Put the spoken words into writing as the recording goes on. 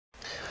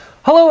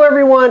Hello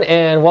everyone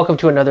and welcome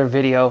to another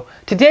video.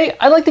 Today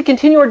I'd like to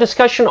continue our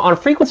discussion on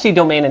frequency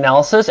domain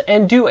analysis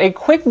and do a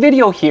quick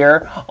video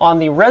here on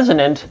the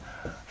resonant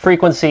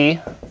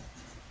frequency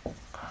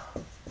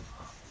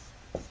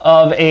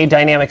of a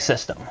dynamic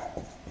system.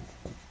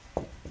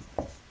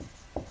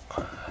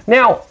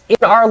 Now, in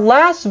our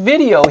last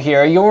video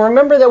here, you'll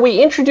remember that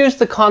we introduced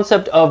the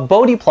concept of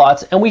Bode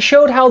plots, and we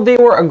showed how they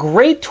were a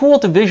great tool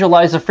to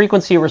visualize the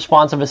frequency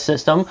response of a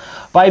system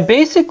by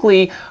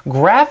basically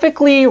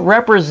graphically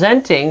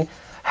representing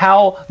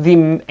how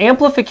the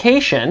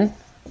amplification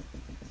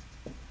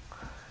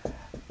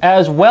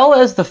as well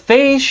as the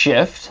phase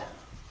shift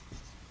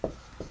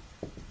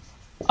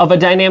of a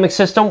dynamic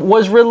system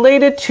was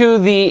related to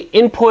the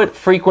input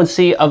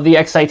frequency of the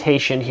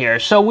excitation here.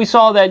 So we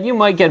saw that you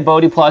might get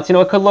Bode plots,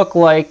 it could look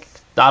like,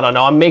 I don't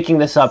know, I'm making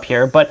this up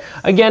here, but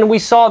again, we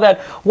saw that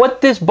what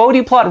this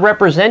Bode plot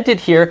represented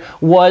here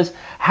was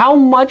how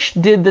much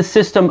did the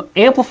system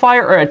amplify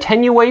or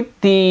attenuate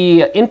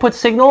the input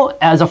signal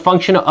as a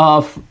function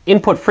of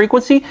input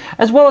frequency,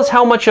 as well as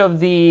how much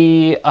of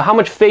the how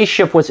much phase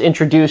shift was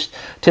introduced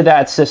to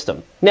that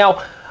system.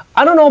 Now,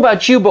 I don't know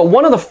about you, but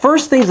one of the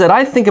first things that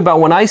I think about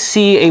when I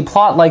see a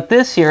plot like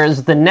this here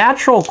is the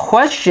natural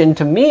question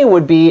to me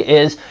would be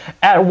is,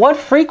 at what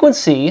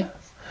frequency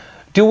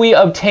do we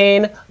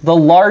obtain the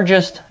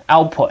largest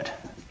output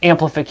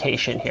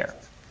amplification here,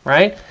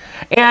 right?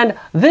 And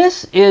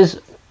this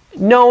is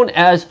known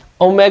as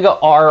omega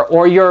r,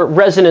 or your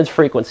resonance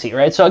frequency,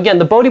 right? So again,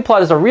 the Bode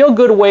plot is a real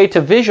good way to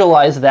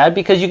visualize that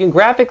because you can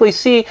graphically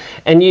see,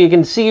 and you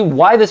can see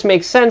why this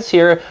makes sense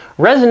here.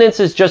 Resonance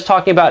is just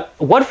talking about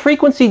what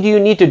frequency do you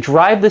need to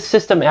drive the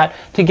system at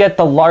to get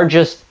the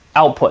largest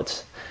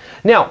outputs.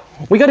 Now,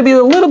 we got to be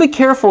a little bit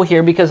careful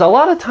here because a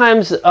lot of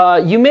times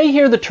you may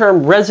hear the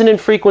term resonant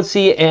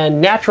frequency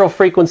and natural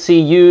frequency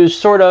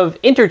used sort of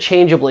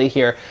interchangeably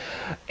here.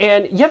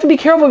 And you have to be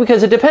careful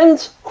because it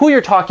depends who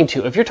you're talking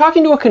to. If you're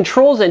talking to a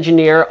controls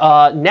engineer,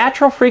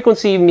 natural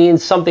frequency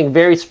means something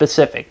very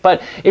specific.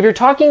 But if you're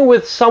talking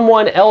with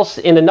someone else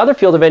in another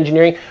field of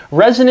engineering,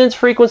 resonance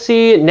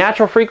frequency,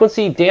 natural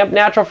frequency, damped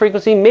natural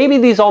frequency, maybe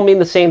these all mean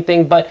the same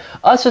thing, but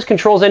us as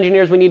controls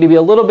engineers, we need to be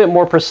a little bit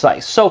more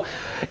precise. So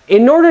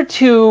in order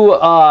to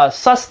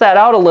suss that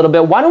out a little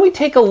bit, why don't we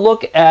take a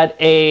look at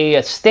a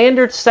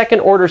standard second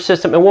order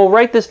system, and we'll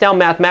write this down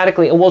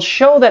mathematically, and we'll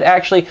show that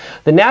actually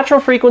the natural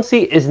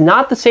frequency is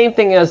not the same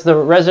thing as the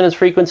resonance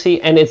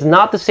frequency, and it's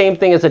not the same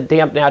thing as a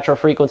damped natural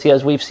frequency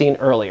as we've seen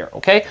earlier,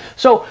 okay?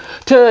 So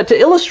to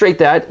illustrate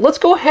that, let's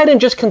go ahead and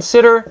just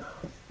consider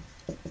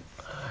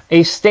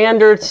a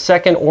standard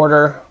second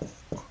order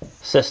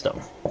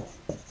system,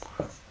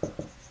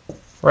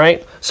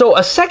 right? So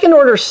a second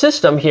order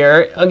system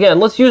here, again,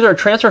 let's use our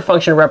transfer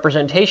function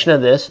representation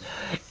of this.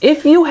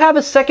 If you have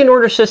a second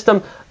order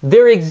system,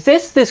 there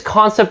exists this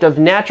concept of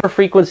natural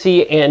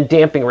frequency and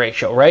damping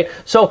ratio, right?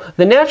 So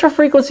the natural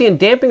frequency and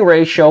damping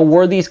ratio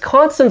were these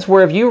constants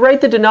where if you write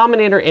the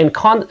denominator in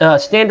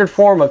standard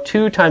form of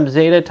 2 times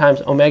zeta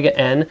times omega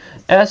n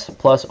s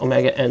plus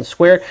omega n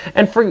squared,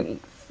 and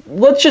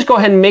let's just go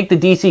ahead and make the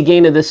DC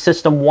gain of this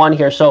system 1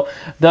 here. So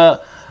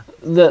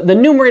the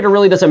numerator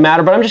really doesn't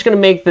matter, but I'm just going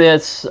to make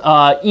this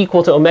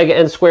equal to omega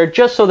n squared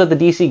just so that the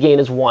DC gain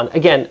is 1.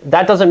 Again,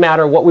 that doesn't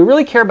matter. What we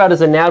really care about is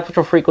the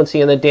natural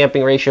frequency and the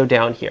damping ratio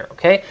down here,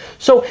 okay?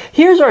 So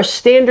here's our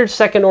standard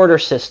second order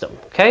system,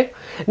 okay?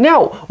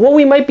 Now, what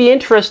we might be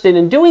interested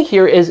in doing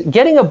here is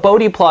getting a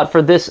Bode plot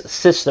for this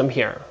system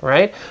here,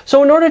 right?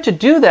 So in order to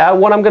do that,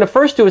 what I'm going to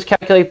first do is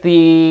calculate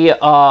the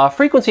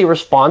frequency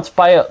response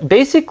by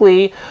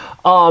basically,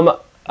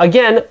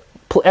 again,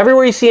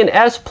 everywhere you see an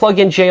S, plug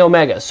in j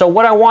omega. So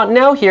what I want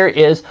now here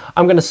is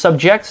I'm going to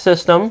subject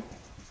system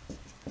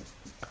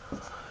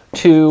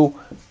to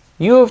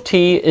u of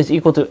t is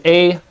equal to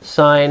a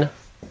sine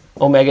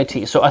omega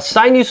t. So a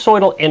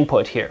sinusoidal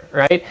input here,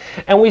 right?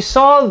 And we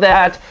saw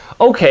that,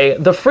 okay,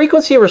 the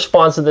frequency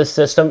response of this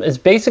system is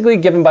basically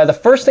given by the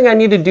first thing I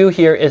need to do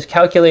here is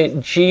calculate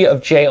g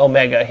of j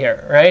omega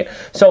here, right?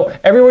 So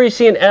everywhere you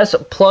see an S,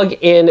 plug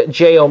in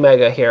j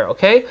omega here,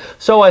 okay?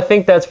 So I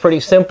think that's pretty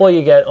simple.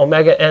 You get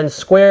omega n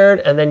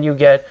squared, and then you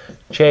get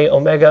j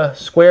omega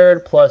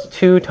squared plus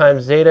 2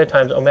 times zeta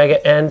times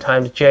omega n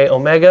times j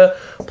omega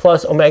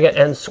plus omega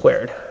n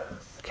squared,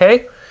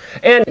 okay?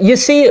 And you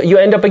see, you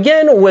end up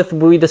again with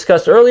what we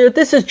discussed earlier.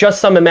 This is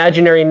just some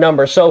imaginary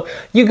number. So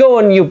you go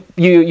and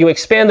you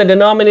expand the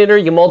denominator,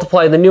 you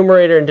multiply the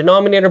numerator and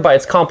denominator by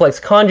its complex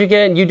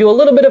conjugate. You do a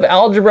little bit of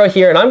algebra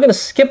here, and I'm going to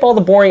skip all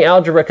the boring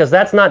algebra because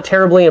that's not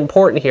terribly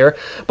important here.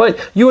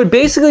 But you would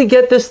basically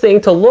get this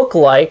thing to look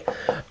like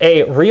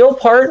a real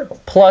part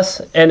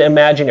plus an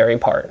imaginary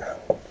part.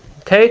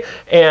 Okay,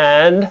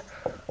 and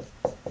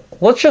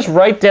let's just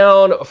write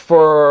down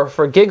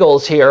for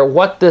giggles here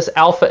what this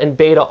alpha and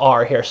beta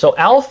are here. So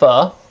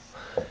alpha,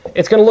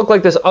 it's going to look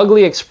like this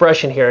ugly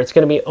expression here. It's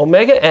going to be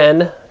omega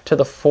n to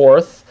the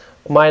 4th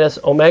minus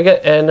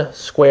omega n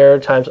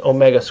squared times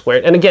omega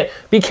squared. And again,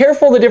 be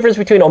careful the difference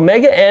between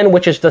omega n,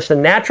 which is just the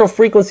natural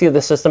frequency of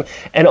the system,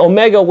 and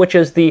omega, which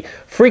is the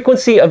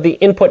frequency of the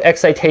input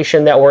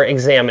excitation that we're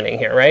examining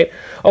here, right?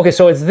 Okay,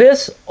 so it's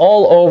this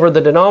all over.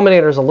 The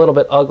denominator is a little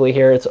bit ugly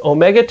here. It's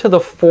omega to the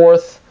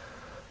fourth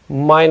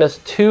minus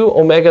 2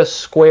 omega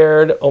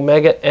squared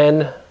omega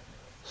n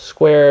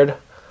squared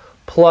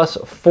plus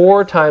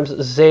 4 times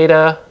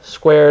zeta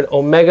squared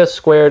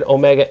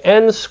omega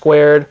n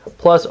squared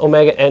plus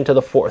omega n to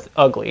the fourth.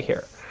 Ugly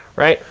here,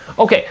 right?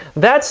 Okay,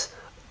 that's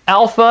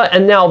alpha,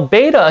 and now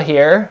beta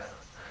here,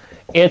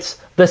 it's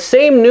the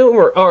same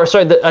numerator, or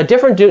sorry, a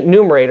different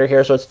numerator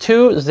here, so it's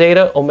 2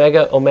 zeta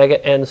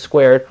omega n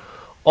squared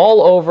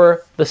all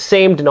over the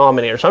same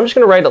denominator. So I'm just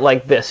going to write it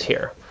like this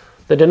here.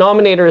 The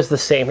denominator is the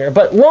same here,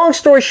 but long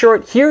story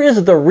short, here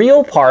is the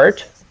real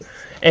part,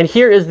 and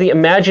here is the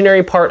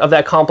imaginary part of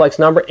that complex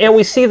number, and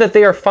we see that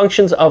they are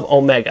functions of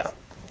omega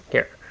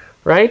here,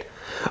 right?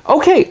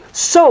 Okay,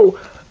 so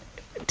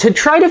to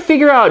try to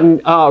figure out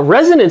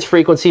resonance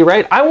frequency,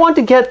 right, I want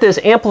to get this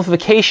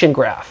amplification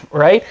graph,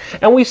 right?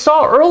 And we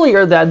saw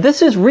earlier that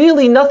this is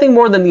really nothing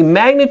more than the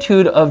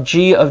magnitude of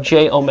g of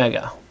j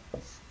omega,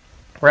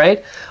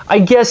 right? I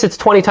guess it's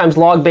 20 times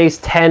log base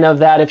 10 of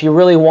that if you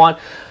really want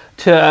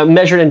to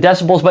measure it in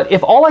decibels, but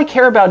if all I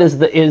care about is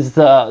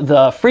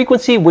the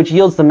frequency which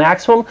yields the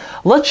maximum,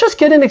 let's just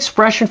get an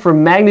expression for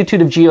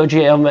magnitude of g of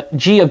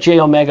j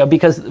omega,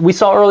 because we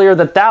saw earlier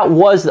that that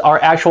was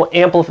our actual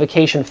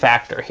amplification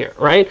factor here,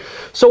 right?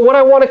 So what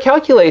I want to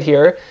calculate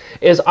here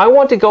is I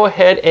want to go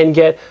ahead and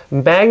get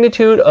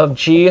magnitude of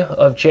g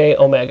of j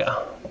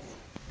omega,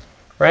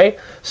 right?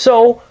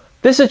 So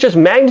this is just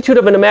magnitude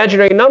of an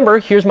imaginary number.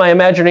 Here's my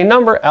imaginary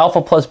number,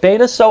 alpha plus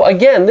beta. So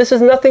again, this is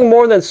nothing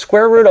more than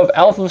square root of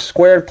alpha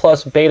squared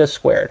plus beta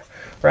squared,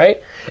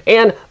 right?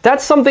 And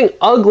that's something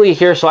ugly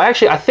here. So I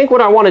think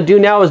what I want to do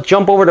now is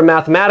jump over to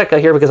Mathematica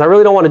here, because I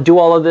really don't want to do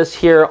all of this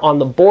here on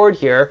the board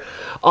here.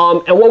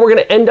 And what we're going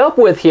to end up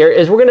with here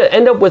is we're going to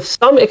end up with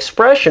some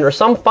expression or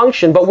some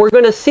function, but we're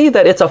going to see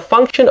that it's a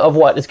function of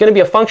what? It's going to be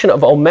a function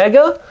of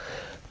omega,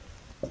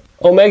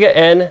 omega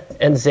n,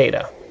 and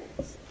zeta,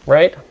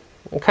 right?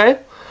 Okay.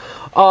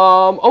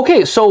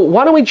 Okay, so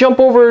why don't we jump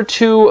over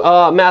to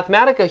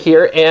Mathematica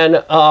here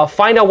and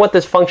find out what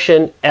this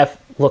function f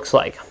looks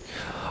like.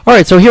 All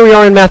right, so here we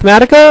are in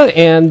Mathematica,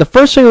 and the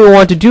first thing we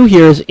want to do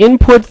here is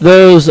input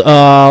those,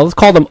 let's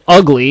call them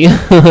ugly,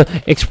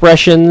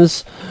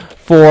 expressions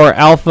for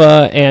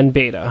alpha and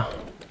beta,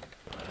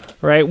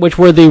 right, which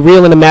were the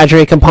real and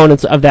imaginary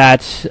components of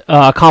that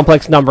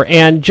complex number.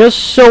 And just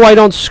so I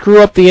don't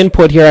screw up the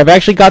input here, I've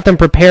actually got them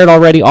prepared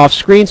already off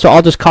screen, so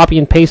I'll just copy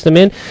and paste them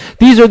in.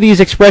 These are these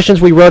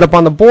expressions we wrote up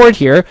on the board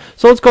here,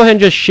 so let's go ahead and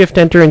just shift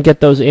enter and get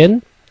those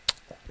in.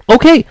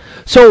 Okay,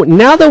 so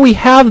now that we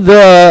have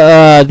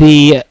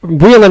the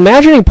real and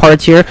imaginary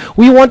parts here,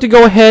 we want to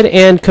go ahead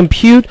and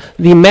compute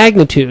the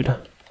magnitude,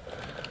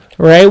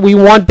 right? We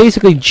want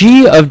basically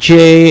g of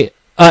j,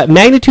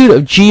 magnitude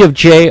of g of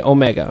j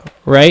omega,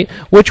 right?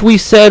 Which we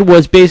said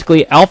was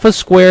basically alpha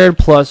squared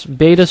plus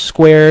beta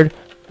squared,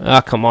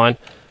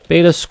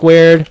 beta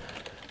squared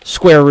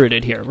square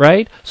rooted here,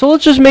 right? So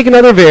let's just make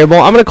another variable.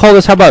 I'm going to call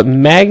this, how about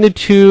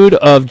magnitude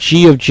of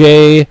g of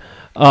j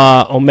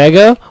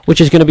omega, which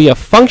is going to be a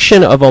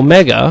function of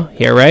omega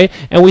here, right?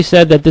 And we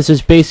said that this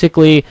is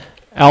basically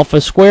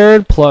alpha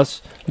squared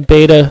plus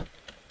beta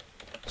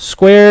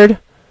squared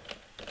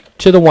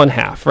to the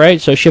 1/2, right?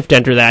 So shift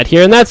enter that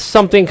here, and that's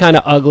something kind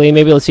of ugly.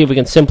 Maybe let's see if we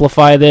can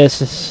simplify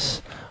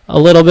this a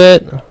little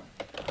bit.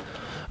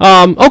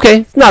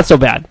 Okay, not so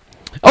bad.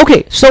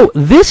 Okay, so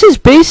this is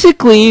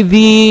basically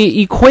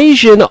the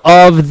equation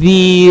of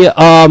the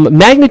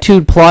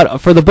magnitude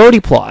plot for the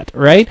Bode plot,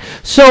 right?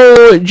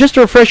 So just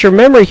to refresh your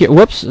memory here,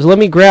 whoops, let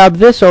me grab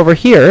this over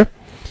here.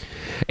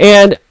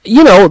 And,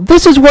 you know,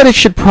 this is what it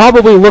should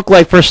probably look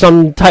like for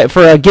some type,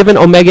 for a given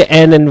omega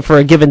n and for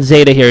a given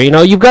zeta here. You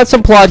know, you've got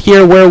some plot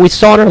here where we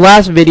saw in our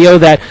last video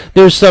that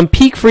there's some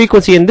peak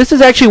frequency, and this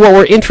is actually what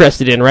we're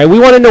interested in, right? We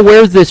want to know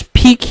where's this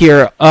peak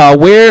here,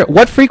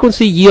 what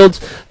frequency yields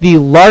the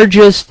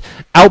largest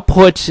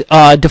output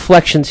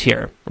deflections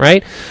here,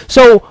 right?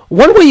 So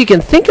one way you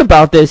can think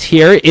about this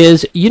here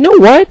is, you know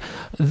what?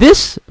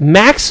 This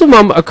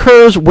maximum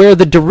occurs where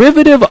the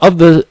derivative of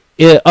the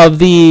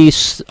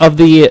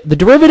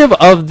derivative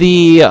of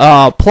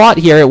the plot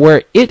here,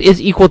 where it is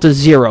equal to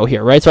 0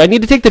 here, right? So I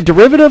need to take the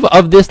derivative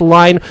of this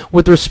line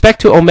with respect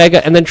to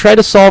omega and then try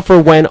to solve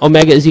for when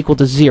omega is equal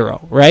to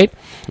 0, right?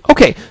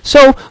 Okay,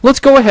 so let's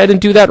go ahead and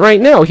do that right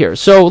now here.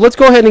 So let's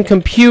go ahead and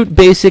compute,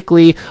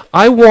 basically,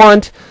 I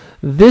want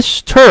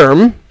this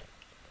term,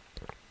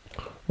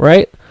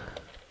 right?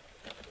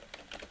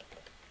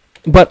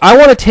 But I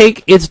want to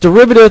take its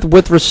derivative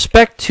with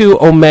respect to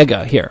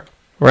omega here,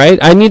 right?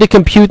 I need to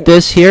compute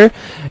this here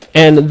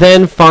and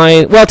then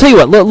find, well, I'll tell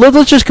you what,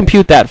 let's just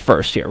compute that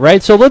first here,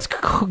 right? So let's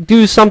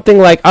do something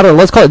like, I don't know,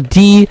 let's call it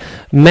d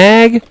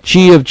mag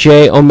g of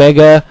j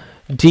omega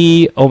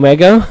d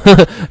omega.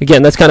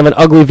 Again, that's kind of an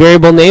ugly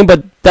variable name,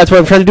 but that's what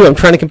I'm trying to do. I'm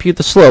trying to compute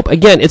the slope.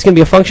 Again, it's going to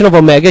be a function of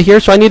omega here,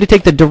 so I need to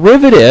take the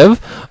derivative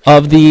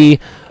of the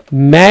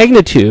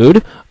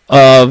magnitude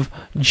of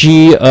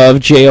g of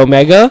j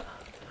omega,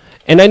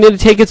 and I need to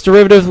take its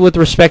derivative with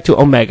respect to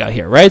omega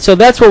here, right? So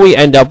that's what we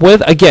end up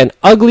with. Again,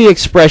 ugly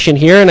expression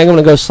here, and I'm going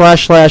to go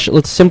slash slash.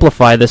 Let's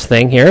simplify this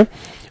thing here.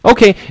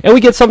 Okay, and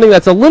we get something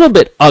that's a little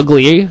bit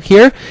ugly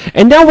here.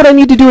 And now what I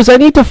need to do is I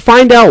need to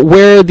find out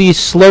where the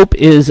slope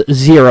is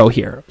 0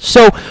 here.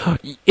 So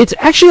it's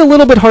actually a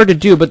little bit hard to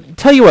do, but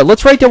tell you what,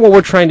 let's write down what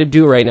we're trying to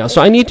do right now. So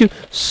I need to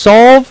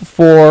solve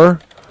for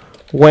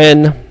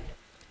when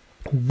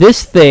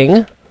this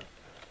thing,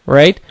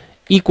 right,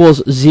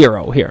 equals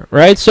 0 here,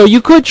 right? So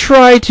you could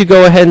try to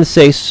go ahead and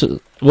say,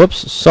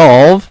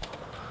 solve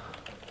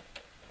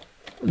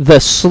the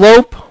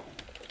slope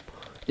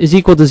is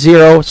equal to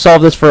 0,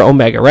 solve this for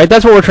omega, right?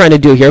 That's what we're trying to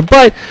do here,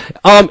 but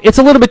it's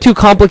a little bit too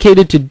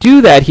complicated to do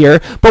that here.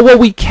 But what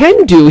we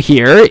can do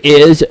here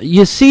is,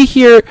 you see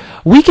here,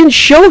 we can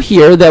show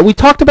here that we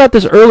talked about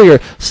this earlier.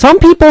 Some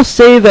people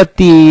say that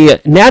the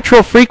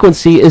natural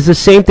frequency is the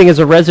same thing as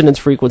a resonance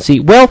frequency.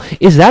 Well,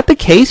 is that the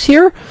case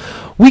here?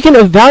 We can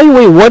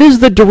evaluate what is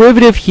the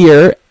derivative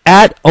here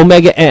at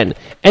omega n.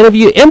 And if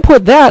you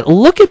input that,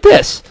 look at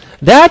this.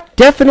 That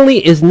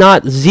definitely is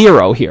not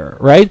 0 here,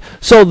 right?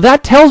 So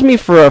that tells me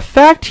for a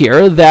fact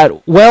here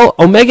that, well,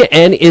 omega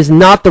n is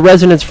not the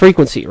resonance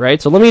frequency,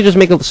 right? So let me just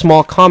make a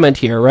small comment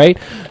here, right?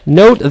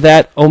 Note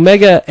that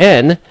omega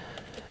n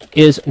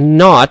is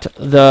not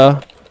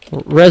the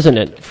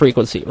resonant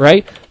frequency,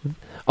 right?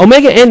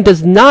 Omega n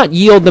does not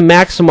yield the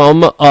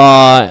maximum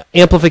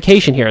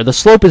amplification here. The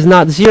slope is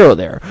not 0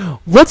 there.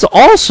 Let's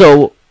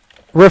also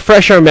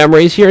refresh our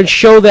memories here and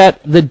show that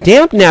the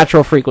damped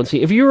natural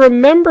frequency, if you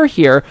remember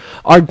here,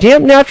 our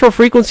damped natural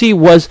frequency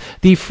was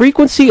the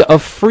frequency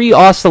of free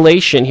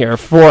oscillation here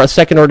for a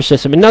second order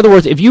system. In other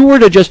words, if you were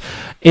to just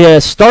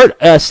start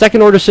a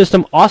second order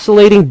system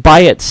oscillating by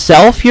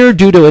itself here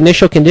due to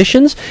initial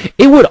conditions,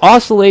 it would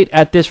oscillate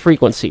at this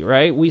frequency,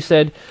 right? We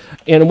said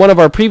in one of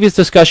our previous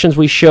discussions,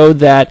 we showed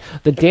that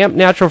the damped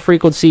natural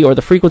frequency, or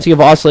the frequency of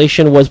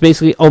oscillation, was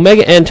basically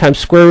omega n times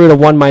square root of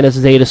 1 minus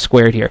zeta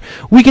squared here.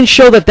 We can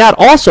show that that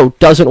also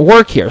doesn't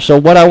work here. So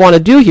what I want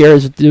to do here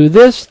is do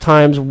this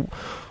times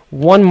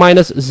 1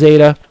 minus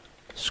zeta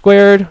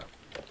squared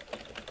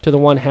to the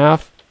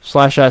 1/2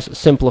 slash s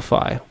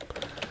simplify.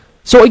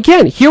 So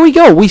again, here we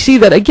go. We see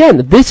that,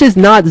 again, this is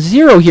not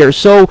 0 here.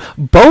 So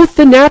both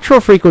the natural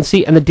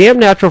frequency and the damped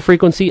natural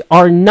frequency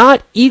are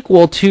not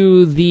equal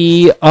to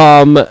the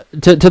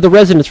to the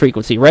resonance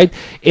frequency, right?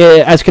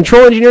 As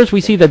control engineers,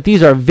 we see that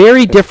these are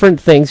very different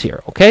things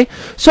here, okay?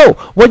 So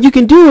what you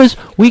can do is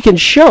we can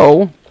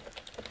show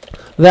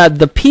that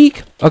the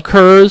peak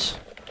occurs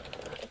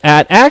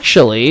at,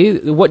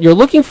 actually, what you're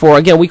looking for,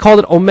 again, we called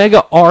it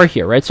omega r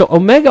here, right? So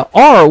omega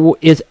r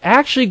is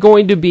actually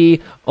going to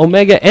be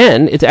omega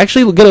n. It's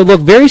actually going to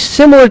look very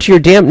similar to your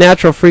damped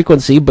natural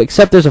frequency, but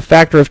except there's a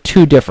factor of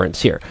 2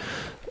 difference here.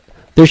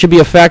 There should be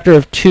a factor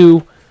of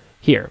 2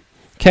 here.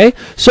 Okay,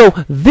 so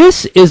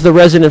this is the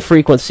resonant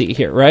frequency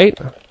here, right?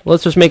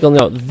 Let's just make a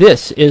note.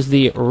 This is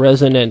the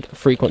resonant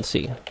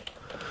frequency.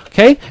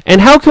 Okay,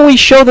 and how can we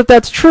show that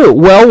that's true?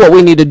 Well, what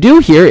we need to do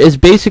here is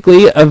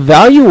basically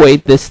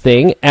evaluate this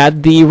thing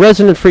at the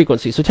resonant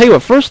frequency. So tell you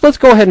what, first let's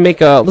go ahead and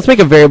make a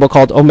variable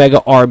called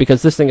omega r,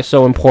 because this thing is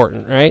so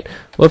important, right?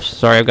 Whoops,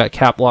 sorry, I've got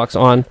cap locks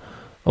on.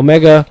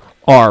 Omega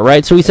r,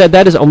 right? So we said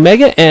that is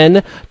omega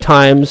n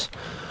times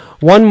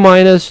 1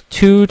 minus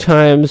 2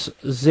 times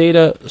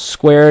zeta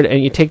squared,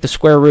 and you take the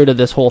square root of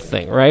this whole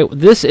thing, right?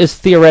 This is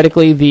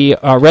theoretically the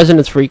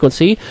resonance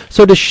frequency.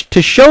 So to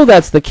show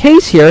that's the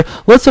case here,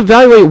 let's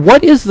evaluate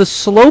what is the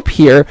slope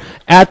here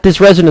at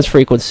this resonance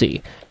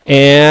frequency.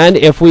 And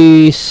if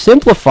we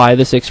simplify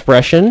this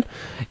expression,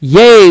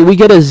 yay, we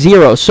get a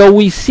 0. So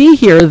we see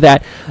here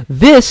that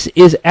this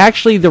is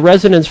actually the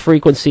resonance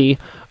frequency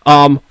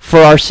for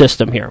our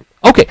system here.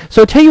 Okay,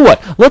 so tell you what,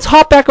 let's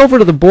hop back over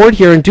to the board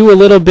here and do a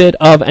little bit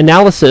of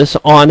analysis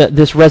on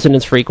this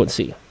resonance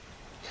frequency.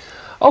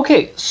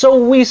 Okay,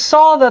 so we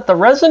saw that the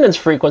resonance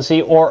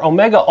frequency, or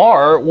omega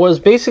r, was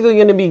basically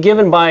going to be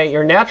given by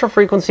your natural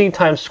frequency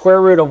times square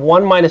root of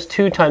 1 minus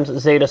 2 times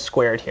zeta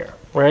squared here,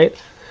 right?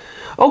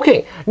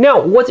 Okay, now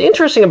what's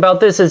interesting about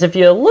this is if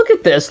you look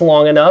at this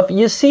long enough,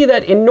 you see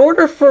that in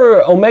order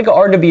for omega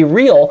r to be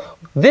real,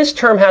 this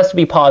term has to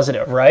be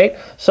positive, right?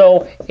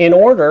 So in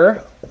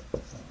order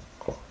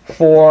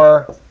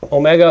for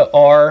omega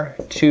r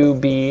to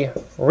be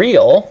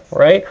real,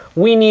 right,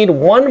 we need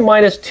 1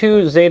 minus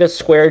 2 zeta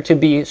squared to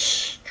be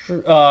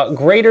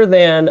greater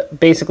than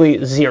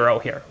basically 0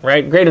 here,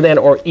 right? Greater than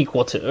or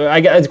equal to,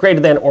 it's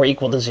greater than or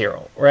equal to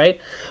 0, right?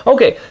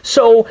 Okay,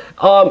 so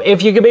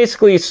if you could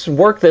basically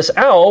work this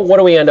out, what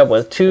do we end up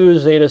with? 2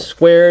 zeta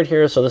squared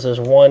here, so this is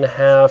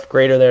 1/2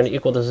 greater than or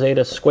equal to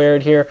zeta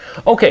squared here.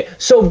 Okay,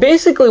 so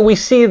basically we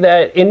see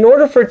that in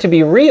order for it to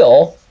be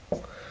real,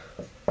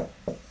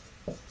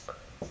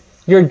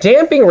 your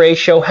damping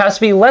ratio has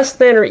to be less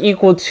than or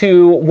equal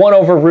to 1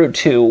 over root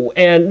 2.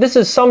 And this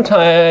is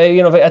sometimes,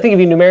 you know, I think if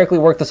you numerically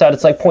work this out,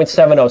 it's like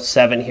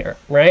 0.707 here,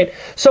 right?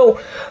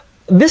 So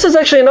this is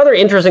actually another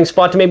interesting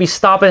spot to maybe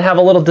stop and have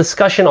a little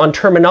discussion on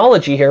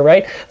terminology here,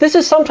 right? This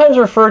is sometimes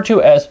referred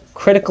to as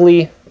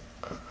critically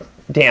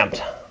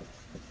damped.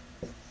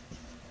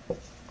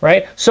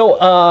 Right? So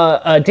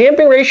a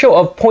damping ratio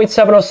of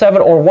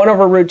 0.707 or 1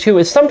 over root 2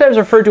 is sometimes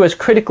referred to as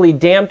critically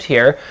damped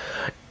here,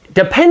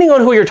 depending on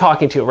who you're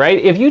talking to, right?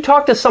 If you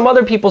talk to some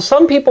other people,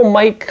 some people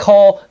might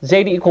call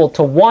zeta equal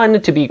to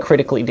 1 to be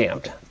critically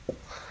damped.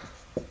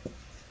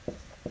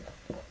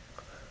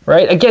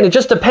 Right? Again, it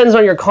just depends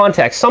on your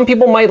context. Some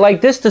people might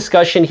like this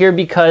discussion here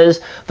because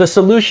the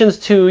solutions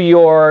to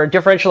your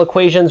differential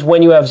equations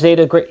when you have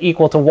zeta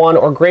equal to 1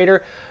 or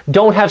greater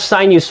don't have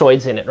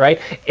sinusoids in it,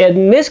 right?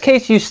 In this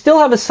case, you still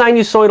have a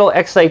sinusoidal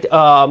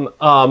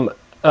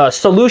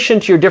solution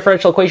to your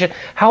differential equation.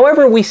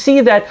 However, we see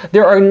that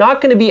there are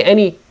not going to be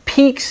any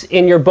peaks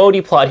in your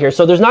Bode plot here.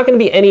 So there's not going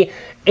to be any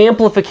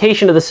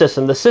amplification of the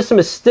system. The system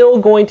is still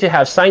going to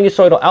have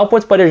sinusoidal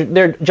outputs, but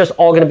they're just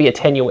all going to be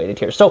attenuated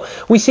here. So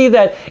we see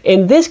that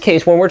in this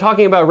case, when we're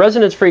talking about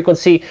resonance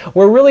frequency,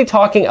 we're really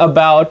talking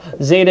about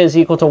zeta is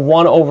equal to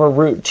 1 over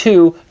root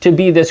 2 to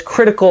be this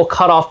critical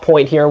cutoff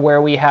point here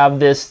where we have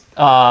this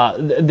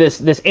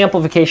this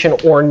amplification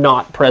or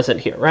not present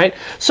here, right?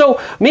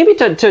 So maybe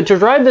to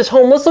drive this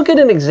home, let's look at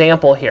an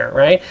example here,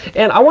 right?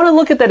 And I want to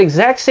look at that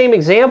exact same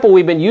example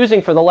we've been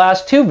using for the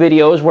last 2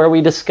 videos where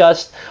we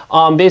discussed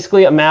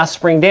basically a mass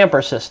spring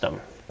damper system.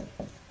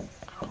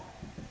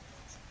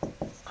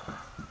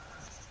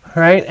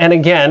 Right, and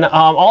again,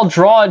 I'll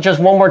draw it just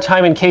one more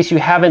time in case you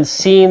haven't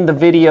seen the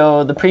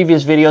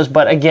previous videos,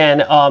 but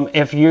again,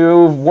 if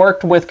you've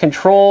worked with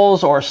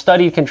controls or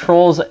studied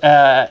controls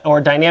or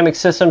dynamic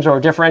systems or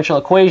differential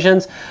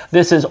equations,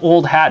 this is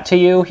old hat to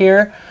you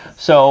here.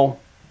 So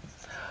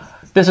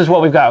this is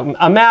what we've got.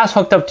 A mass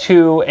hooked up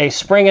to a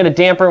spring and a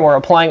damper, and we're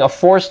applying a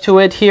force to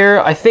it here.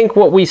 I think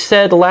what we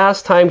said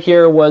last time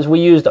here was we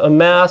used a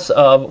mass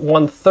of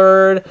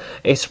 1/3,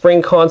 a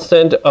spring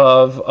constant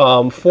of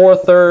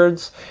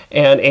 4/3,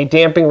 and a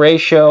damping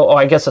ratio. Oh,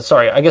 I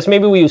guess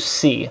maybe we use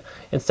C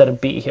instead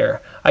of B here.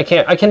 I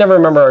can never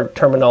remember our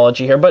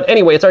terminology here, but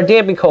anyway, it's our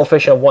damping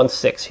coefficient of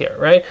 1/6 here,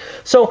 right?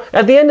 So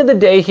at the end of the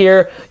day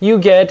here, you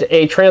get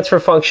a transfer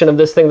function of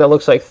this thing that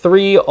looks like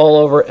 3 all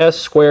over s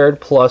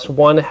squared plus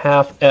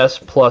 1/2 s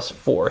plus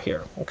 4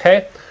 here,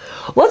 okay?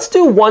 Let's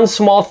do one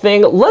small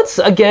thing. Let's,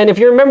 again, if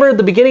you remember at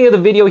the beginning of the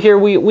video here,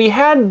 we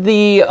had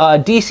the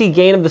DC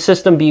gain of the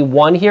system be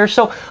 1 here.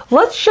 So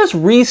let's just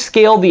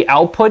rescale the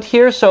output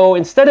here. So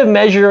instead of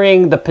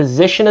measuring the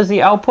position as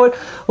the output,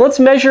 let's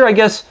measure, I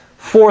guess,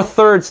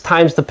 4/3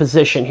 times the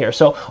position here.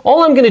 So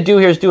all I'm going to do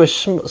here is do a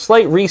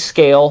slight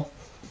rescale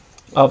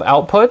of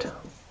output.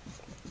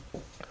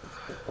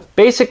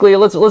 Basically,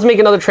 let's make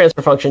another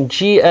transfer function,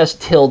 gs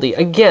tilde.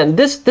 Again,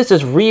 this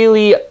is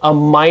really a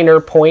minor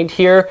point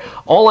here.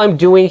 All I'm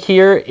doing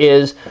here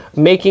is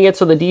making it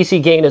so the DC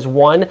gain is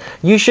 1.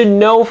 You should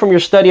know from your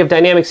study of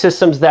dynamic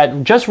systems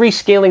that just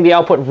rescaling the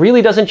output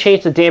really doesn't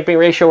change the damping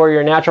ratio or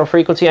your natural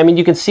frequency. I mean,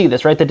 you can see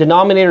this, right? The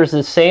denominator is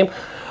the same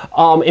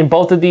in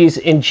both of these,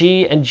 in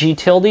G and G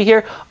tilde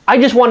here. I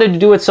just wanted to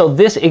do it so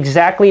this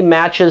exactly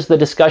matches the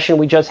discussion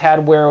we just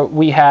had where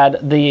we had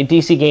the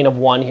DC gain of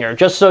 1 here,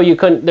 just so you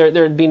couldn't,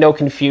 there'd be no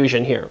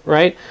confusion here,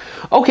 right?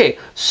 Okay,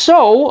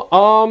 so,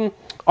 all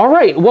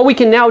right, what we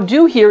can now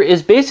do here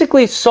is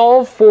basically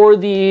solve for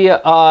the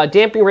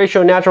damping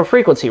ratio natural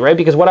frequency, right?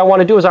 Because what I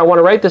want to do is I want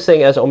to write this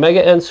thing as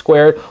omega n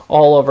squared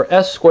all over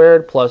s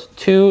squared plus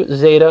 2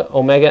 zeta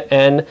omega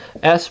n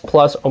s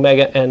plus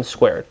omega n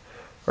squared.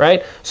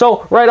 Right?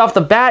 So right off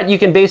the bat, you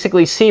can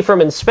basically see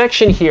from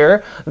inspection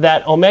here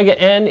that omega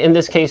n in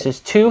this case is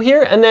 2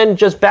 here, and then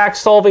just back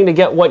solving to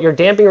get what your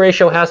damping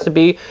ratio has to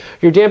be.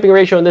 Your damping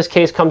ratio in this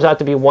case comes out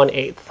to be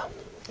 1/8.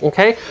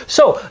 Okay,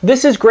 so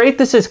this is great.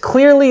 This is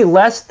clearly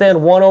less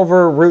than 1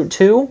 over root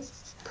 2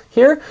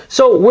 here.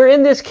 So we're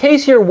in this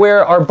case here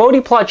where our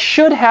Bode plot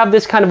should have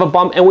this kind of a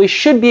bump, and we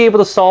should be able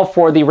to solve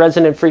for the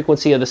resonant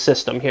frequency of the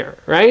system here,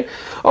 right?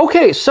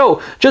 Okay,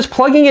 so just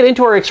plugging it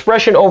into our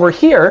expression over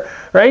here,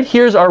 right?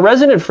 Here's our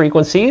resonant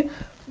frequency.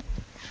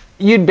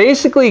 You'd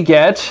basically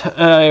get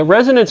a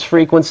resonance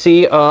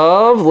frequency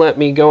of, let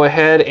me go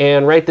ahead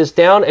and write this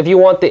down. If you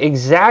want the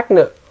exact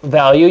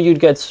value, you'd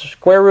get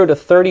square root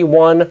of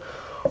 31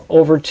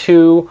 over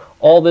 2,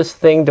 all this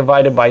thing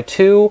divided by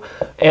 2,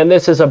 and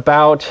this is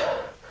about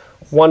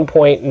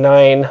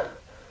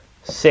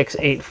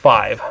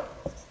 1.9685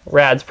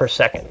 rads per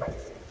second.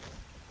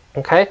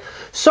 Okay,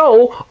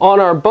 so on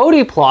our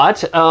Bode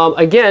plot,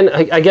 again,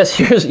 I guess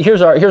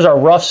here's our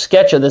rough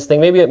sketch of this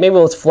thing. Maybe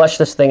let's flesh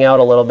this thing out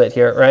a little bit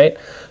here, right?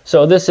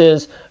 So this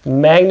is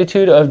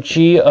magnitude of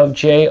g of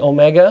j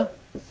omega,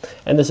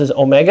 and this is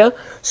omega.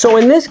 So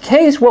in this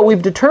case, what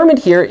we've determined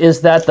here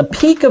is that the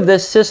peak of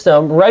this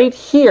system right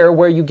here,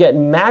 where you get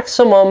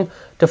maximum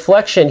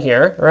deflection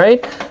here,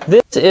 right?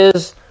 This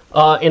is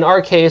in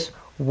our case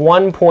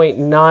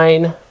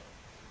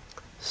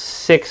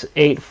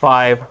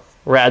 1.9685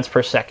 rads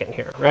per second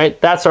here, right?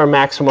 That's our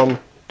maximum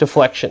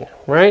deflection,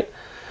 right?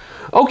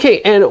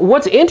 Okay, and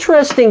what's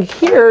interesting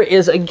here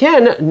is,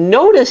 again,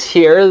 notice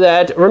here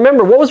that,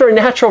 remember, what was our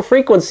natural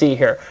frequency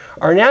here?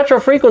 Our natural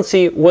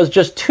frequency was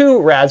just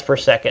 2 rads per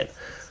second.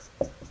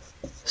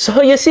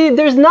 So you see,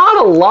 there's not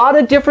a lot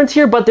of difference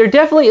here, but there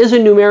definitely is a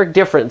numeric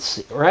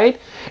difference, right?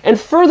 And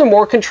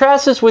furthermore,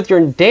 contrast this with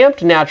your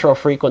damped natural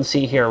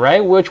frequency here,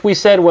 right? Which we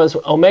said was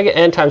omega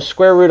n times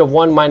square root of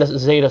 1 minus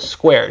zeta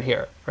squared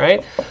here,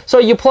 right? So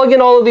you plug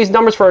in all of these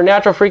numbers for our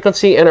natural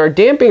frequency and our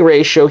damping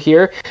ratio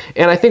here,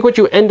 and I think what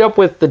you end up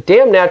with, the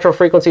damped natural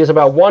frequency is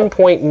about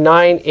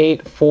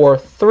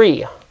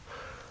 1.9843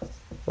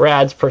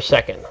 rads per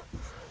second.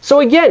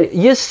 So again,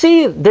 you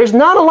see, there's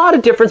not a lot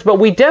of difference, but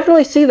we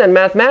definitely see that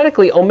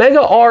mathematically,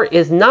 omega r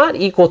is not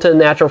equal to the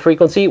natural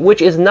frequency,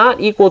 which is not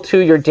equal to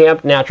your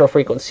damped natural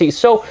frequency.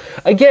 So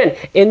again,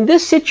 in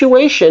this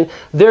situation,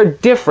 they're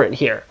different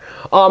here.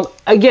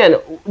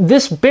 Again,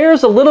 this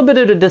bears a little bit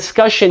of a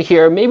discussion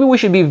here. Maybe we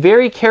should be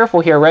very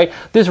careful here, right?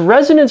 This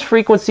resonance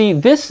frequency,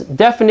 this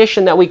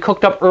definition that we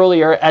cooked up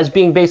earlier as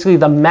being basically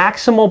the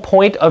maximal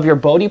point of your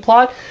Bode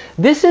plot,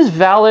 this is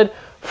valid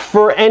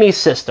for any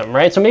system,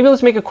 right? So maybe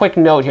let's make a quick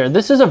note here.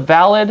 This is a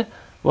valid,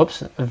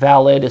 whoops,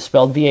 valid is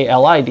spelled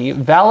V-A-L-I-D,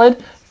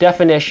 valid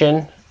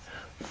definition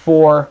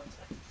for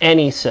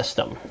any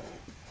system,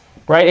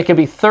 right? It could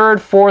be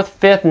third, fourth,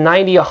 fifth,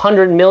 90,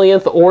 100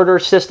 millionth order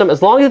system.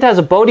 As long as it has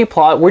a Bode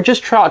plot, we're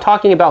just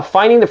talking about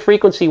finding the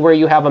frequency where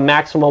you have a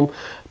maximum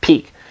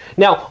peak.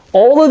 Now,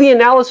 all of the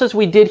analysis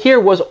we did here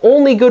was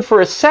only good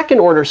for a second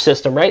order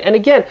system, right? And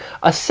again,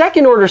 a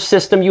second order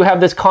system, you have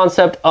this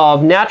concept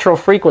of natural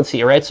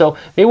frequency, right? So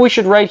maybe we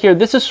should write here,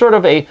 this is sort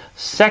of a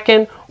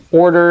second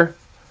order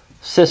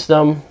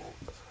system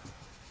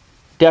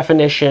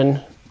definition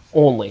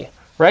only,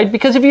 right?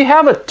 Because if you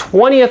have a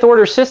 20th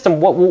order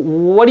system,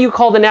 what do you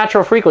call the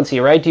natural frequency,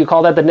 right? Do you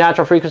call that the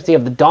natural frequency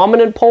of the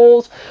dominant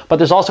poles, but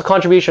there's also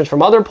contributions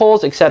from other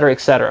poles, et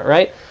cetera,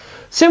 right?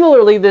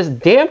 Similarly, this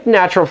damped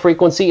natural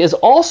frequency is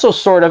also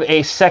sort of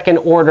a second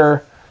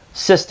order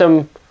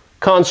system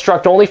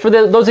construct only for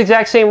those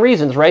exact same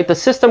reasons, right? The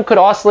system could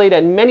oscillate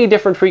at many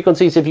different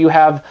frequencies if you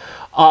have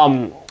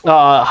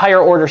higher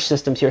order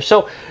systems here.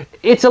 So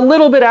it's a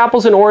little bit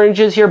apples and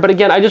oranges here, but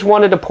again, I just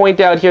wanted to point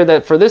out here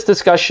that for this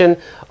discussion,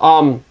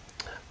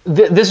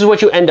 this is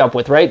what you end up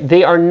with, right?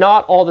 They are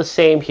not all the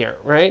same here,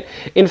 right?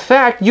 In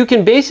fact, you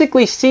can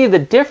basically see the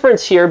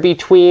difference here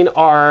between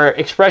our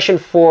expression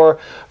for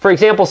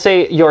example,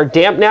 say your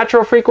damped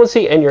natural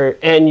frequency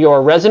and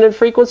your resonant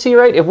frequency,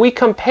 right? If we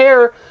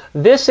compare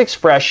this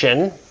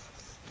expression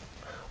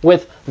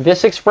with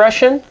this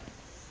expression,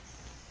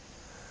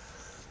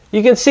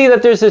 you can see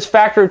that there's this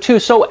factor of 2.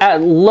 So at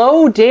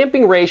low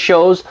damping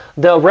ratios,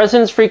 the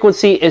resonance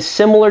frequency is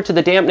similar to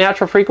the damped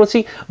natural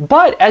frequency.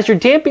 But as your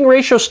damping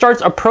ratio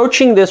starts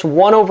approaching this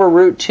 1 over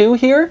root 2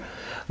 here,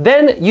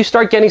 then you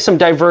start getting some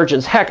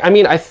divergence. Heck, I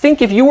mean, I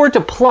think if you were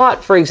to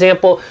plot, for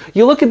example,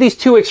 you look at these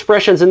two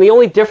expressions, and the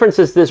only difference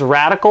is this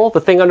radical,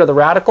 the thing under the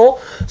radical.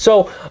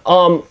 So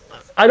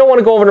I don't want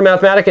to go over to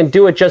Mathematica and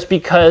do it just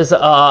because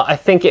I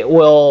think it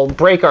will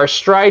break our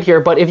stride here.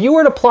 But if you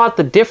were to plot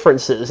the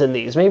differences in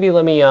these, maybe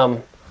let me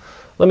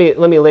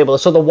label it.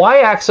 So the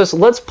y-axis,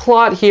 let's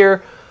plot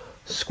here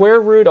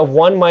square root of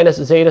 1 minus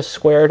zeta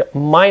squared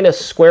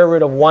minus square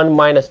root of 1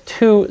 minus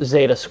 2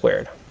 zeta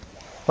squared.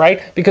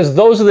 Right? Because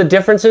those are the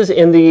differences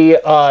in the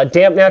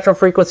damped natural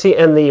frequency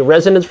and the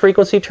resonance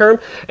frequency term,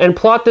 and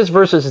plot this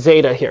versus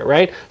zeta here,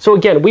 right? So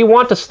again, we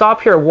want to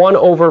stop here at 1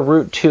 over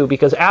root 2,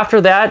 because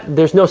after that,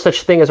 there's no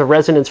such thing as a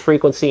resonance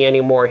frequency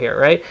anymore here,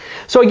 right?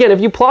 So again,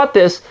 if you plot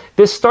this,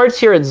 this starts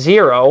here at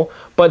 0,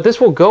 but this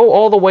will go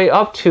all the way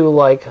up to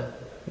like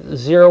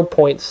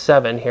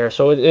 0.7 here.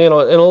 So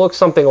it'll look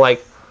something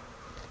like,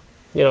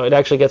 it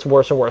actually gets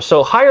worse and worse.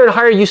 So higher and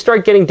higher, you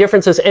start getting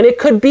differences, and it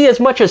could be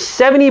as much as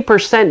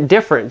 70%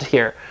 different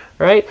here,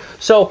 right?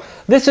 So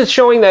this is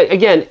showing that,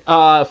 again,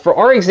 for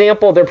our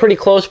example, they're pretty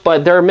close,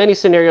 but there are many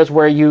scenarios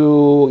where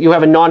you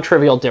have a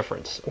non-trivial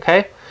difference,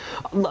 okay?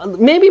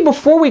 Maybe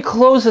before we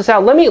close this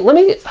out,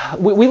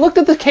 we looked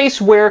at the case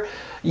where,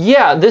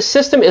 yeah, this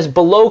system is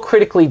below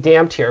critically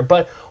damped here,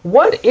 but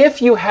what if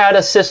you had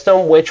a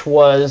system which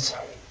was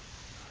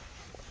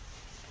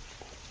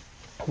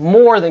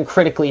more than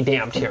critically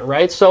damped here,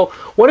 right? So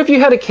what if you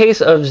had a case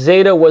of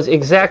zeta was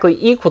exactly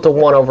equal to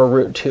 1 over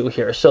root 2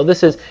 here? So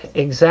this is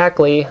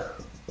exactly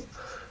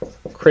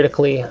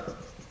critically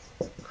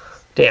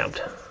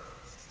damped,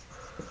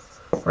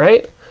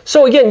 right?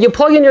 So again, you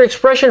plug in your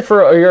expression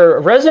for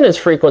your resonance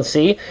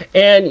frequency,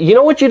 and you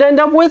know what you'd end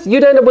up with?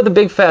 You'd end up with a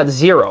big fat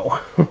 0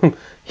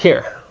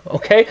 here.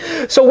 Okay,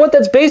 so what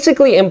that's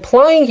basically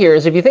implying here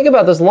is, if you think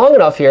about this long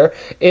enough here,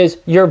 is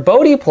your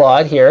Bode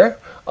plot here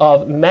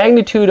of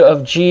magnitude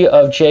of g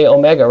of j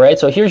omega, right?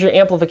 So here's your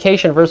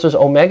amplification versus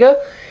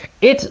omega.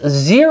 It's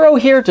 0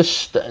 here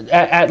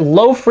at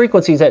low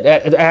frequencies,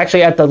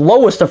 actually at the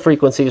lowest of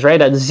frequencies,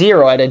 right? At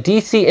 0, at a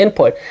DC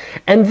input.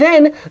 And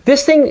then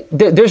this thing,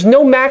 there's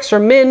no max or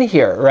min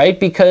here, right?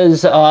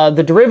 Because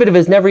the derivative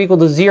is never equal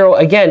to 0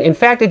 again. In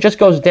fact, it just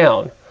goes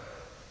down.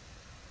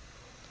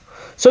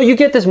 So you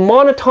get this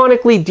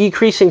monotonically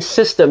decreasing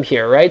system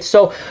here, right?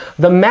 So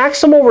the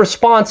maximal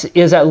response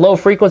is at low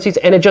frequencies,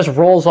 and it just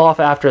rolls off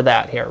after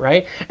that here,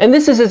 right? And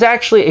this is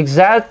actually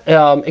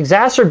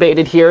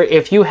exacerbated here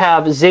if you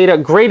have zeta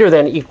greater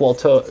than equal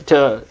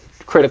to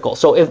critical.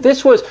 So if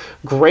this was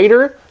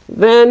greater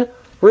than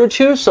root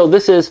 2, so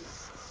this is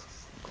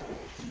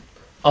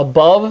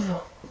above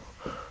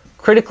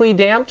critically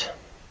damped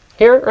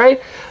here,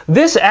 right?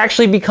 This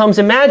actually becomes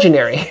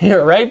imaginary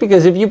here, right?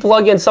 Because if you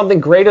plug in something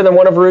greater than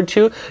 1 over root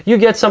 2, you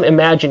get some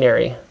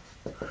imaginary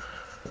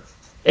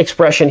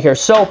expression here.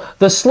 So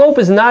the slope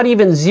is not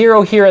even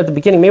 0 here at the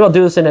beginning. Maybe I'll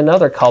do this in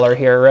another color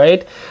here,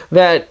 right?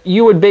 That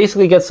you would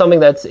basically get something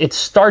that's, it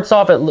starts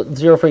off at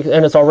 0 frequency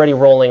and it's already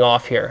rolling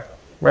off here,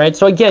 right?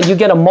 So again, you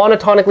get a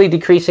monotonically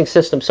decreasing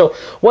system. So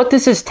what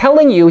this is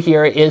telling you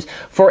here is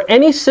for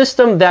any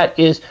system that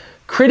is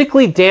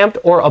critically damped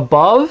or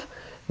above,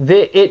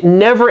 it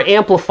never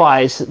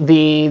amplifies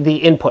the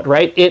input,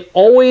 right? It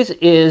always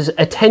is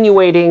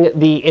attenuating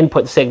the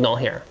input signal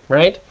here,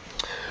 right?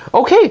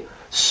 Okay,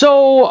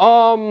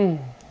 so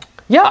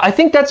yeah, I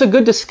think that's a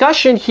good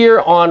discussion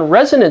here on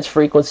resonance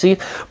frequency.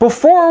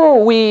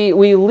 Before we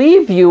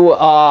leave you,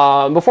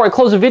 before I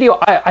close the video,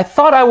 I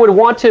thought I would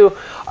want to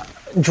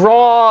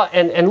draw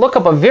and look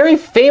up a very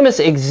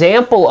famous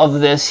example of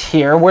this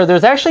here, where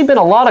there's actually been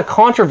a lot of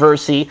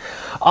controversy.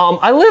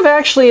 I live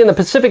actually in the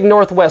Pacific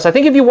Northwest. I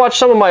think if you watch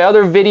some of my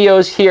other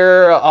videos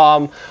here,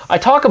 I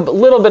talk a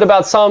little bit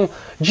about some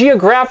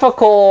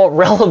geographical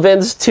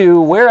relevance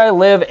to where I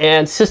live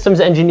and systems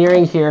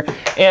engineering here.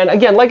 And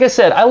again, like I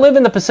said, I live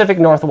in the Pacific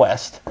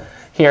Northwest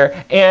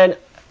here, and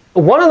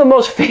one of the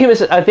most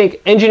famous, I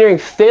think, engineering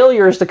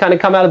failures to kind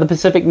of come out of the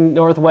Pacific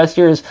Northwest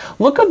here is,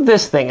 look up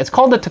this thing. It's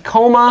called the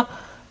Tacoma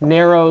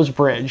Narrows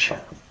Bridge.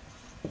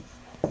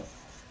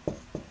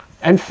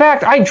 In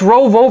fact, I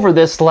drove over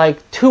this like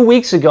 2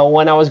 weeks ago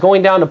when I was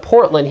going down to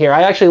Portland here.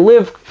 I actually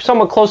live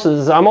somewhat close to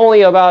this. I'm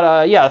only about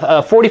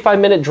a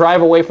 45-minute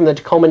drive away from the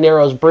Tacoma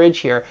Narrows Bridge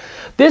here.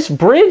 This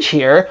bridge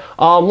here,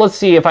 let's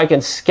see if I can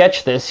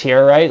sketch this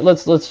here, right?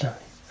 Let's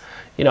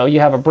you know,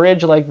 you have a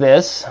bridge like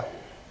this.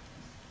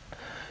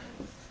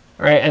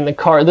 Right, and the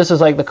car, this is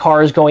like the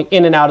cars going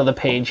in and out of the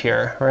page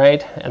here,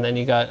 right? And then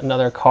you got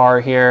another car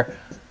here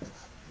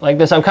like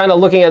this. I'm kind of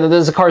looking at it,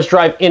 the cars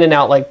drive in and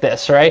out like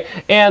this, right?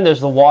 And there's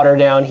the water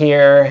down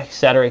here,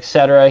 et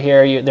cetera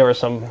here. There were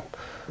some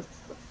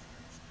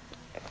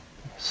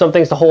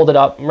things to hold it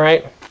up,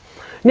 right?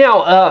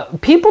 Now,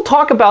 people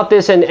talk about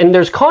this, and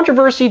there's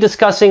controversy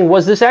discussing,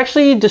 was this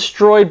actually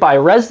destroyed by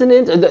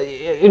Resonant?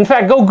 In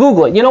fact, go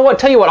Google it. You know what?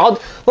 Tell you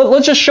what,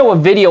 let's just show a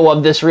video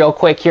of this real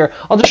quick here.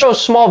 I'll just show a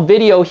small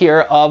video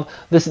here of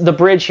the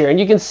bridge here. And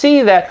you can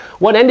see that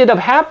what ended up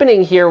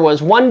happening here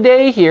was one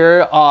day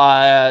here,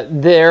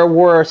 there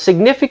were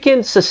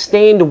significant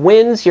sustained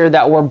winds here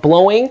that were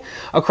blowing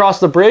across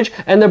the bridge,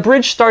 and the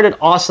bridge started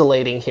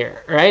oscillating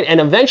here, right? And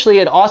eventually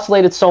it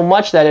oscillated so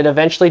much that it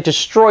eventually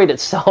destroyed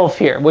itself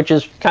here, which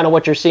is kind of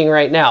what you're seeing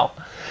right now.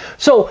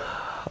 So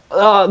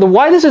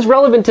why this is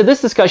relevant to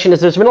this discussion is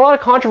there's been a lot of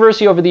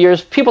controversy over the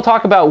years. People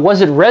talk about,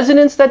 was it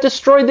resonance that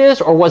destroyed this,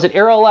 or was it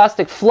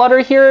aeroelastic flutter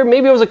here?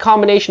 Maybe it was a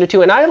combination of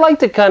two. And I like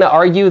to kind of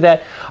argue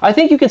that I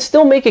think you can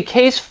still make a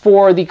case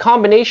for the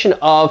combination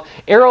of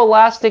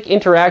aeroelastic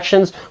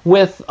interactions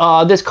with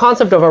this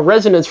concept of a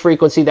resonance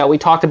frequency that we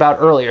talked about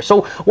earlier.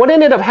 So what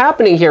ended up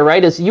happening here,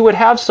 right, is you would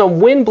have some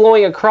wind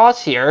blowing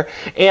across here,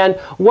 and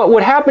what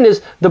would happen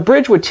is the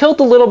bridge would tilt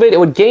a little bit, it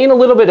would gain a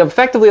little bit,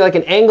 effectively like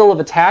an angle of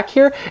attack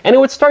here, and it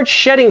would start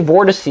shedding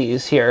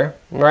vortices here,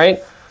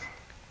 right?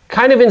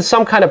 Kind of in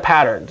some kind of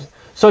pattern.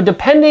 So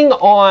depending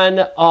on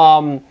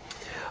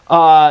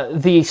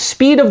the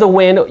speed of the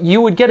wind, you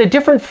would get a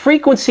different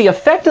frequency.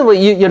 Effectively,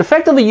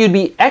 you'd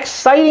be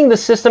exciting the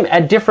system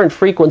at different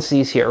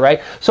frequencies here,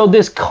 right? So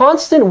this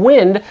constant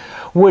wind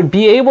would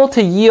be able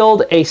to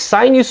yield a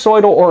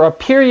sinusoidal or a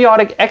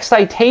periodic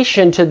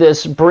excitation to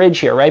this bridge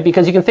here, right?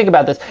 Because you can think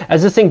about this,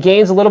 as this thing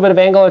gains a little bit of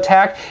angle of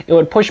attack, it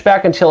would push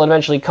back until it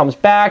eventually comes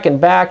back and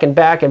back and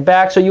back and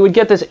back. So you would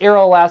get this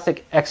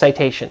aeroelastic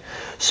excitation.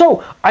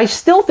 So I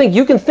still think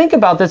you can think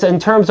about this in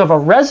terms of a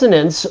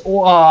resonance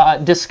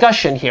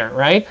discussion here,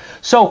 right?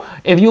 So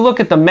if you look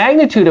at the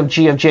magnitude of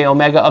G of J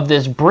omega of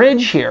this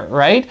bridge here,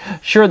 right?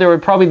 Sure, there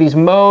would probably these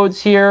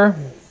modes here,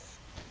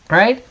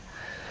 right?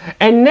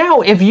 And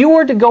now if you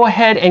were to go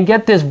ahead and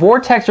get this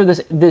vortex or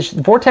this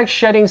vortex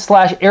shedding /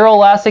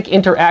 aeroelastic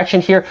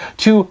interaction here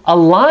to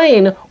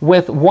align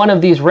with one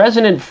of these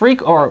resonant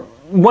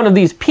one of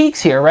these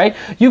peaks here, right?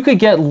 You could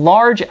get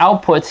large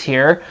outputs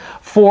here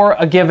for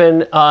a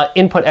given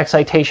input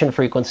excitation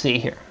frequency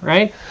here,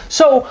 right?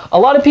 So a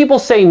lot of people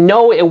say,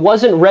 no, it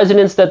wasn't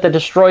resonance that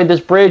destroyed this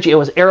bridge, it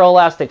was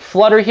aeroelastic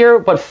flutter here,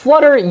 but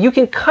flutter you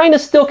can kind of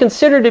still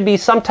consider to be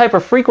some type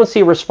of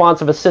frequency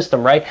response of a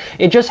system, right?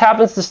 It just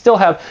happens to still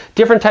have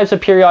different types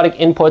of periodic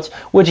inputs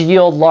which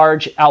yield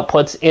large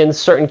outputs in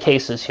certain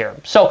cases here.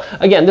 So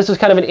again, this is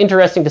kind of an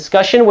interesting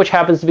discussion which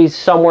happens to be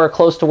somewhere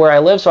close to where I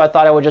live, so I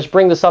thought I would just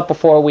bring this up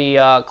before we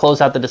close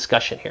out the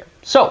discussion here.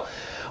 So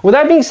With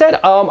that being said,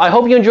 I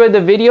hope you enjoyed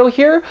the video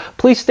here.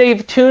 Please stay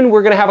tuned.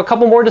 We're going to have a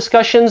couple more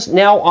discussions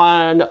now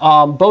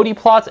on Bode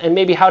plots and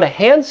maybe how to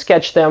hand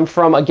sketch them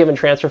from a given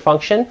transfer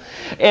function.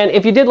 And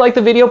if you did like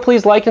the video,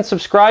 please like and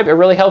subscribe. It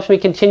really helps me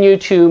continue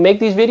to make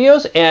these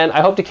videos, and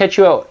I hope to catch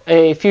you at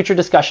a future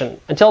discussion.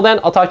 Until then,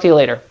 I'll talk to you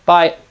later.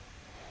 Bye.